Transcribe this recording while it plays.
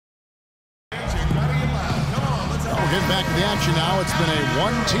getting back to the action now. It's been a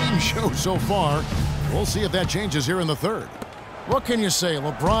one-team show so far. We'll see if that changes here in the third. What can you say,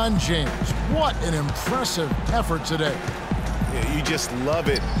 LeBron James? What an impressive effort today. Yeah, you just love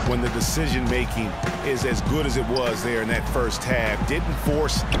it when the decision-making is as good as it was there in that first half. Didn't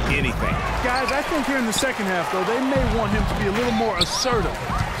force anything. Guys, I think here in the second half, though, they may want him to be a little more assertive.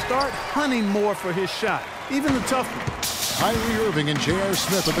 Start hunting more for his shot, even the tough one. Kyrie Irving and J.R.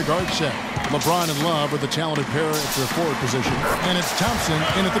 Smith at the guard set. LeBron and Love with the talented pair at the forward position. And it's Thompson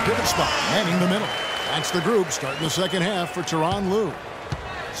in at the pivot spot, manning the middle. That's the group starting the second half for Tyronn Lue.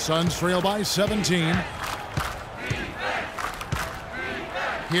 Suns trail by 17.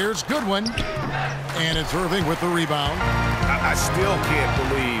 Here's Goodwin. And it's Irving with the rebound. I still can't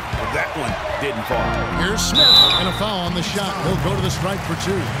believe that one didn't fall. Here's Smith and a foul on the shot. He'll go to the strike for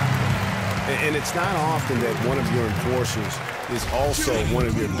two. And it's not often that one of your enforcers is also one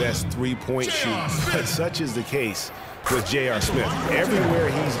of your best three-point shooters. But such is the case with J.R. Smith. Everywhere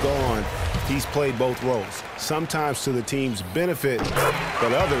he's gone, he's played both roles. Sometimes to the team's benefit,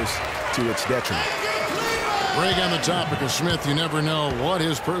 but others to its detriment. Greg, on the topic of Smith, you never know what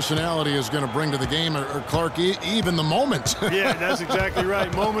his personality is going to bring to the game, or Clark, even the moment. Yeah, that's exactly right.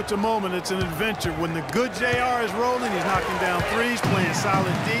 Moment to moment, it's an adventure. When the good JR is rolling, he's knocking down threes, playing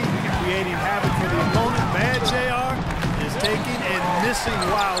solid D, creating havoc for the opponent. Bad JR is taking and missing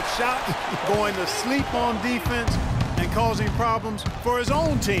wild shots, going to sleep on defense, and causing problems for his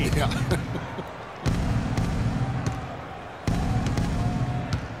own team. Yeah.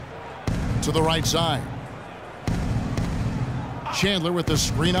 To the right side. Chandler with the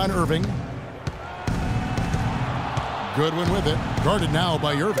screen on Irving. Goodwin with it. Guarded now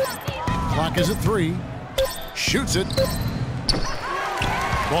by Irving. Clock is at 3. Shoots it.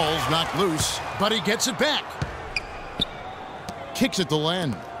 Ball's knocked loose, but he gets it back. Kicks it to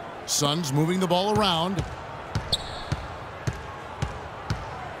Len. Suns moving the ball around.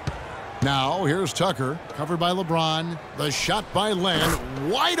 Now here's Tucker, covered by LeBron. The shot by Len,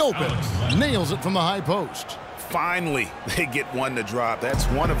 wide open. Nails it from the high post. Finally, they get one to drop. That's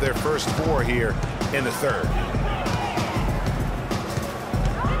one of their first 4 here in the third.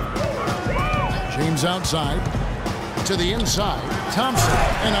 James outside. To the inside. Thompson.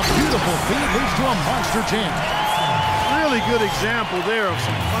 And a beautiful feed leads to a monster jam. Really good example there of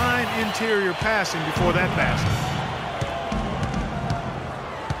some fine interior passing before that basket.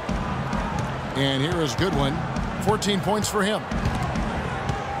 And here is Goodwin. 14 points for him.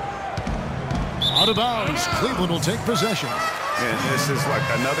 Out of bounds. Cleveland will take possession. And this is like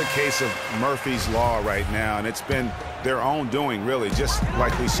another case of Murphy's Law right now, and it's been their own doing, really, just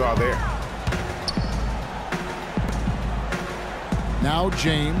like we saw there. Now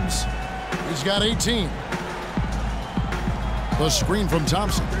James. He's got 18. The screen from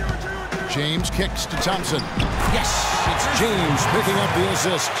Thompson. James kicks to Thompson. Yes, it's James picking up the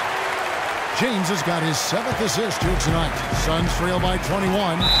assist. James has got his 7th assist here tonight. Suns trail by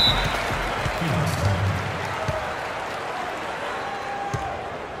 21.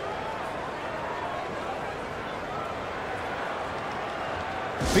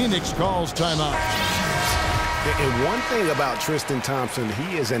 Phoenix calls timeout. And one thing about Tristan Thompson,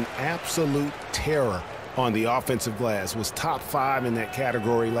 he is an absolute terror on the offensive glass. Was top 5 in that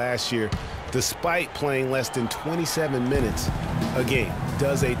category last year, despite playing less than 27 minutes a game.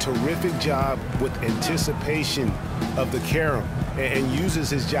 Does a terrific job with anticipation of the carom and uses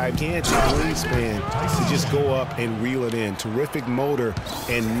his gigantic wingspan to just go up and reel it in. Terrific motor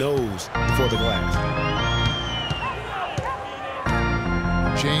and nose for the glass.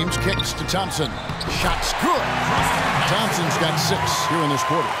 James kicks to Thompson. Shot's good. Thompson's got 6 here in this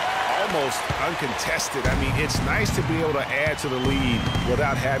quarter. Almost uncontested. I mean, it's nice to be able to add to the lead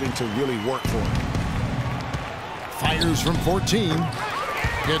without having to really work for it. Fires from 14.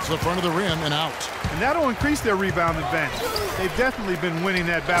 Hits the front of the rim and out. And that'll increase their rebound advantage. They've definitely been winning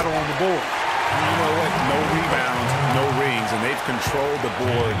that battle on the board. You know what? No rebounds, no rings, and they've controlled the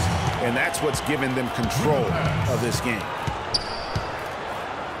boards, and that's what's given them control of this game.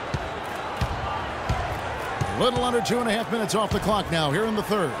 Little under 2.5 minutes off the clock now here in the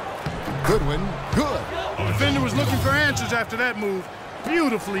third. Goodwin, good. The defender was looking for answers after that move.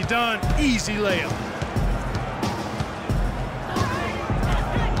 Beautifully done, easy layup.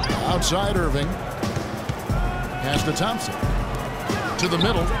 Outside Irving. Pass to Thompson. To the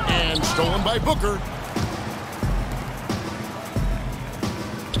middle and stolen by Booker.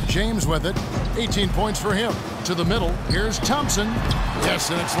 James with it. 18 points for him. To the middle. Here's Thompson. Yes,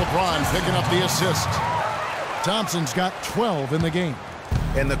 and it's LeBron picking up the assist. Thompson's got 12 in the game.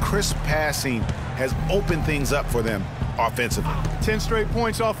 And the crisp passing has opened things up for them offensively. 10 straight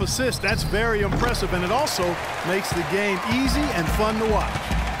points off assists. That's very impressive, and it also makes the game easy and fun to watch.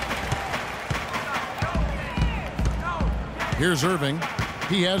 Here's Irving.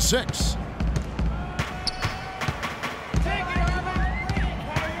 He has 6.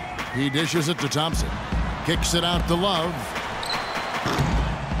 He dishes it to Thompson. Kicks it out to Love.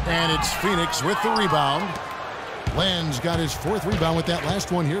 And it's Phoenix with the rebound. Len's got his 4th rebound with that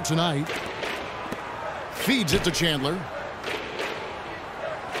last one here tonight. Feeds it to Chandler.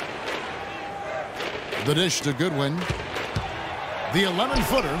 The dish to Goodwin. The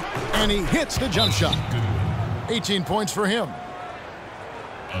 11-footer, and he hits the jump shot. 18 points for him.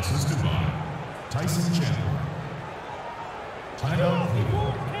 Assisted by Tyson Chandler.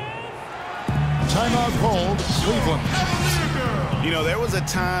 Timeout called Cleveland. You know, there was a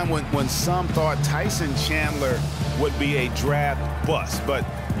time when some thought Tyson Chandler would be a draft bust. But,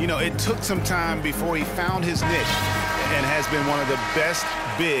 you know, it took some time before he found his niche and has been one of the best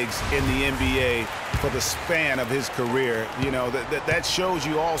bigs in the NBA for the span of his career. You know, that shows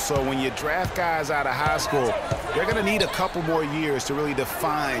you also when you draft guys out of high school, they're going to need a couple more years to really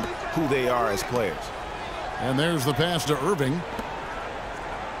define who they are as players. And there's the pass to Irving.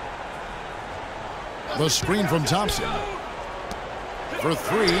 The screen from Thompson. For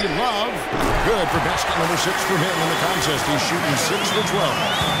 3, Love. Good for basket number 6 for him in the contest. He's shooting 6 for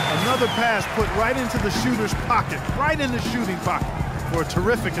 12. Another pass put right into the shooter's pocket, right in the shooting pocket for a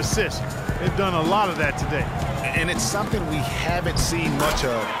terrific assist. They've done a lot of that today. And it's something we haven't seen much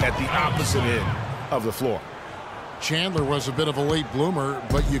of at the opposite end of the floor. Chandler was a bit of a late bloomer,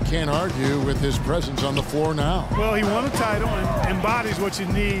 but you can't argue with his presence on the floor now. Well, he won a title and embodies what you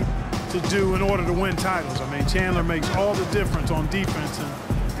need to do in order to win titles. I mean, Chandler makes all the difference on defense, and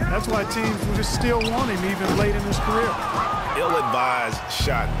that's why teams will just still want him even late in his career. Ill-advised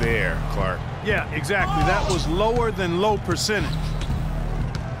shot there, Clark. Yeah, exactly. That was lower than low percentage.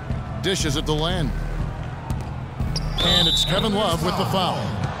 Dishes at the Len. And it's Kevin Love with the foul.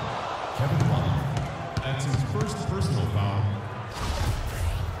 Kevin Love. That's his first personal foul.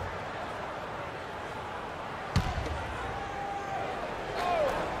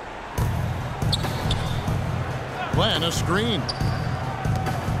 Len, a screen.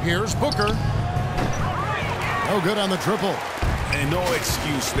 Here's Booker. No good on the triple. And no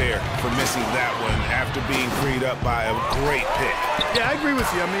excuse there for missing that one after being freed up by a great pick. Yeah, I agree with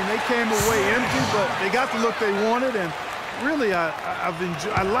you. I mean, they came away empty, but they got the look they wanted, and really,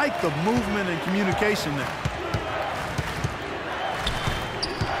 I like the movement and communication there.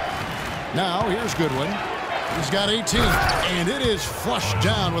 Now, here's Goodwin. He's got 18, and it is flushed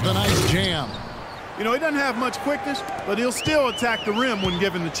down with a nice jam. You know, he doesn't have much quickness, but he'll still attack the rim when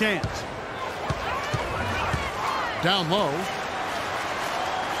given the chance. Down low.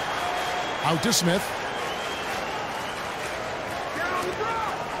 Out to Smith.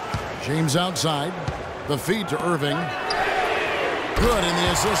 James outside. The feed to Irving. Good, and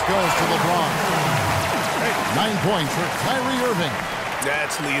the assist goes to LeBron. 9 points for Kyrie Irving.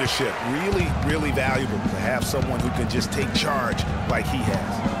 That's leadership. Really, really valuable to have someone who can just take charge like he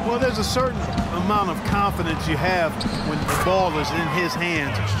has. Well, there's a certain amount of confidence you have when the ball is in his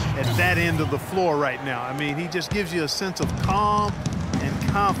hands at that end of the floor right now. I mean, he just gives you a sense of calm and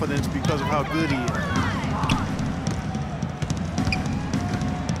confidence because of how good he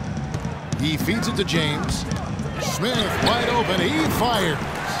is. He feeds it to James. Smith wide open. He fires.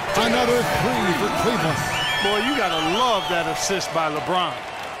 Another 3 for Cleveland. Boy, you got to love that assist by LeBron.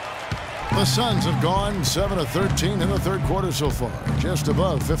 The Suns have gone 7 of 13 in the third quarter so far, just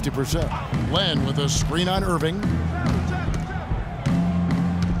above 50%. Len with a screen on Irving.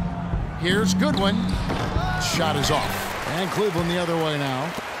 Here's Goodwin. Shot is off. And Cleveland the other way now.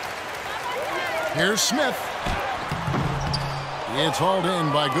 Here's Smith. It's hauled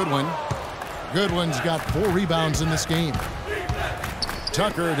in by Goodwin. Goodwin's got 4 rebounds in this game.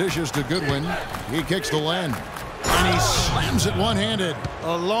 Tucker dishes to Goodwin. He kicks the Len. And he slams it one-handed.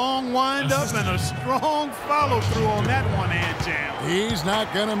 A long wind-up and a strong follow-through on that one-hand jam. He's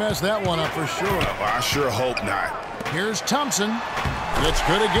not going to mess that one up for sure. Well, I sure hope not. Here's Thompson. It's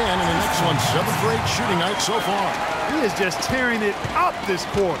good again, and the next one's 7 for 8 shooting night so far. He is just tearing it up this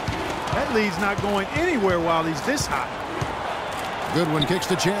quarter. That lead's not going anywhere while he's this hot. Goodwin kicks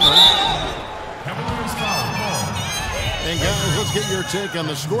to Chandler. Cavaliers foul. And guys, let's get your take on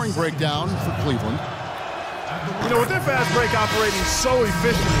the scoring breakdown for Cleveland. You know, with their fast break operating so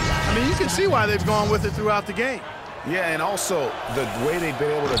efficiently, I mean, you can see why they've gone with it throughout the game. Yeah, and also the way they've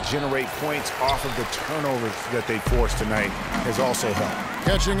been able to generate points off of the turnovers that they forced tonight has also helped.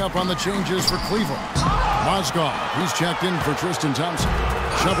 Catching up on the changes for Cleveland. Mozgov, he's checked in for Tristan Thompson.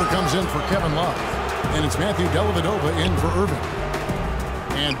 Shumpert comes in for Kevin Love. And it's Matthew Dellavedova in for Irving.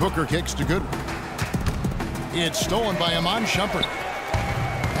 And Booker kicks to Goodwin. It's stolen by Iman Shumpert.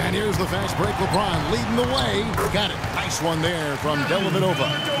 And here's the fast break. LeBron leading the way. Got it. Nice one there from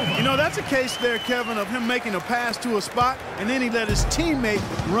Dellavedova. You know, that's a case there, Kevin, of him making a pass to a spot, and then he let his teammate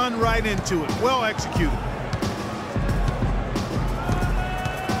run right into it. Well executed.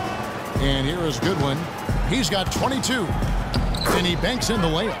 And here is Goodwin. He's got 22. And he banks in the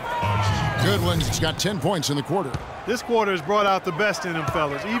layup. Goodwin's got 10 points in the quarter. This quarter has brought out the best in them,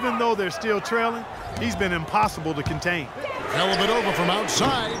 fellas. Even though they're still trailing, he's been impossible to contain. Dellavedova from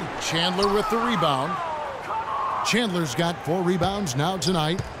outside. Chandler with the rebound. Chandler's got 4 rebounds now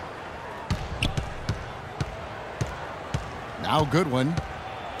tonight. Now Goodwin.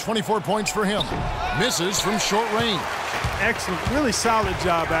 24 points for him. Misses from short range. Excellent. Really solid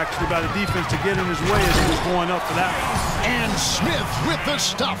job, actually, by the defense to get in his way as he was going up for that one. And Smith with the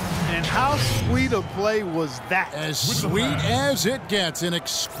stuff. And how sweet a play was that? As sweet as it gets. An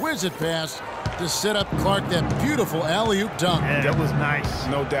exquisite pass to set up Clark. That beautiful alley-oop dunk. Yeah, that was nice.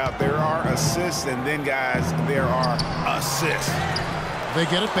 No doubt. There are assists, and then, guys, there are assists. They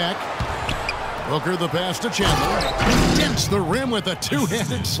get it back. Booker the pass to Chandler. Dents the rim with a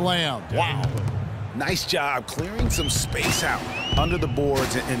two-handed slam. Wow. Nice job clearing some space out under the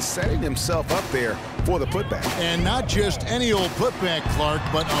boards and setting himself up there for the putback. And not just any old putback, Clark,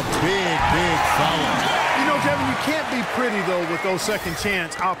 but a big, big foul. You know, Kevin, you can't be pretty, though, with those second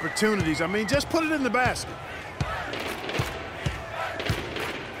chance opportunities. I mean, just put it in the basket.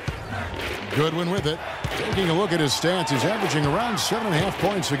 Goodwin with it. Taking a look at his stats, he's averaging around 7.5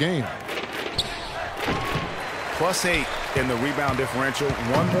 points a game. +8 in the rebound differential.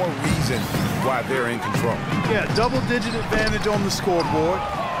 One more reason why they're in control. Yeah, double-digit advantage on the scoreboard.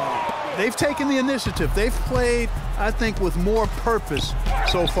 They've taken the initiative. They've played, I think, with more purpose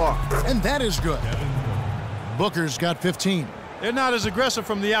so far. And that is good. Booker's got 15. They're not as aggressive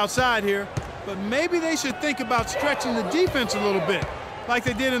from the outside here, but maybe they should think about stretching the defense a little bit, like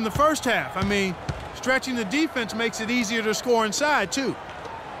they did in the first half. I mean, stretching the defense makes it easier to score inside, too.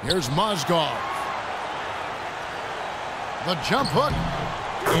 Here's Mozgov. The jump hook,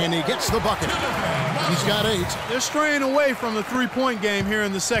 and he gets the bucket. He's got 8. They're straying away from the three-point game here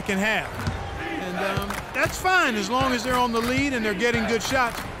in the second half. And that's fine as long as they're on the lead and they're getting good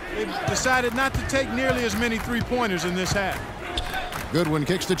shots. They've decided not to take nearly as many three-pointers in this half. Goodwin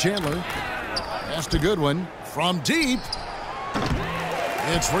kicks to Chandler. Pass to Goodwin from deep.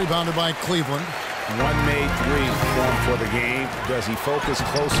 It's rebounded by Cleveland. One made 3 for the game. Does he focus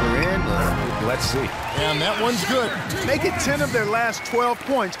closer in? Let's see. And that one's good. Make it 10 of their last 12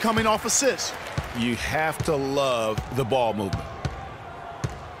 points coming off assists. You have to love the ball movement.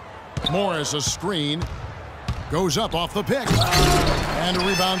 Morris, a screen. Goes up off the pick. And a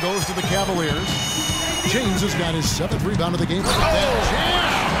rebound goes to the Cavaliers. James has got his 7th rebound of the game.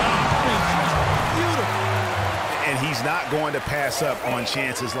 And he's not going to pass up on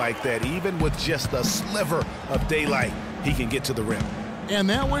chances like that. Even with just a sliver of daylight, he can get to the rim. And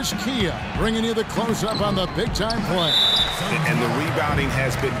that was Kia bringing you the close-up on the big-time play. And the rebounding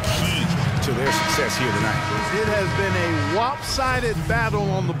has been key to their success here tonight. It has been a lopsided battle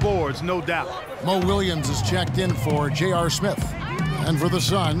on the boards, no doubt. Mo Williams is checked in for J.R. Smith. And for the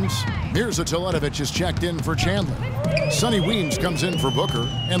Suns, Mirza Teletovic is checked in for Chandler. Sonny Weems comes in for Booker.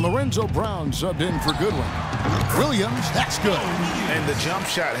 And Lorenzo Brown subbed in for Goodwin. Williams, that's good. And the jump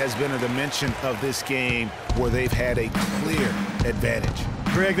shot has been a dimension of this game where they've had a clear advantage.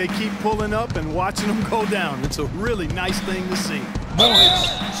 Greg, they keep pulling up and watching them go down. It's a really nice thing to see. Morris.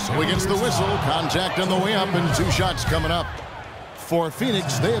 So he gets the whistle. Contact on the way up and 2 shots coming up. For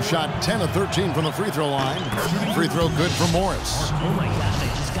Phoenix, they have shot 10 of 13 from the free throw line. Free throw good for Morris. Oh my gosh, I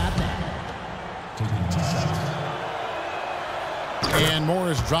just got that. And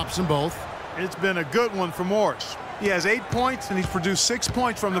Morris drops them both. It's been a good one for Morris. He has 8 points, and he's produced 6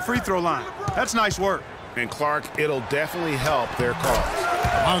 points from the free throw line. That's nice work. And Clark, it'll definitely help their cause.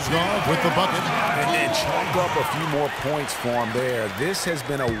 Mozgov with the bucket. And then chalk up a few more points for him there. This has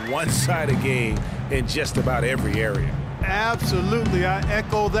been a one-sided game in just about every area. Absolutely. I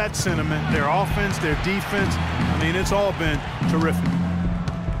echo that sentiment. Their offense, their defense, I mean, it's all been terrific.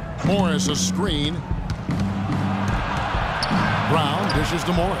 Morris, a screen. Brown dishes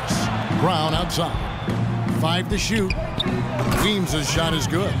to Morris. Brown outside. 5 to shoot. Weems' shot is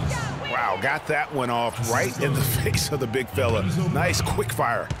good. Wow, got that one off right in the face of the big fella. Nice quick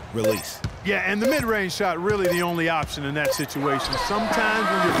fire release. Yeah, and the mid-range shot really the only option in that situation. Sometimes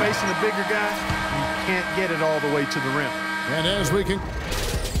when you're facing a bigger guy, you can't get it all the way to the rim. And as we can